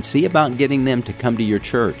 Mm-hmm. And see about getting them to come to your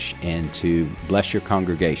church and to bless your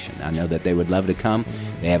congregation. I know that they would love to come.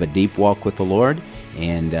 They have a deep walk with the Lord,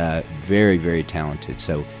 and very, very talented.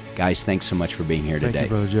 So, guys, thanks so much for being here today. Thank you,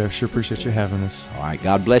 Brother Jeff. Sure appreciate you having us. All right.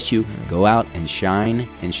 God bless you. Go out and shine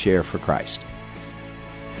and share for Christ.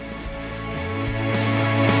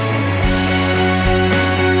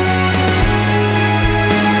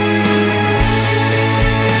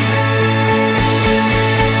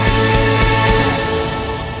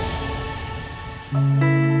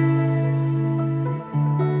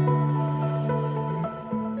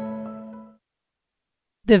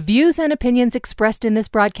 The views and opinions expressed in this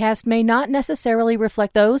broadcast may not necessarily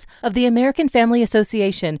reflect those of the American Family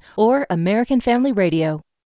Association or American Family Radio.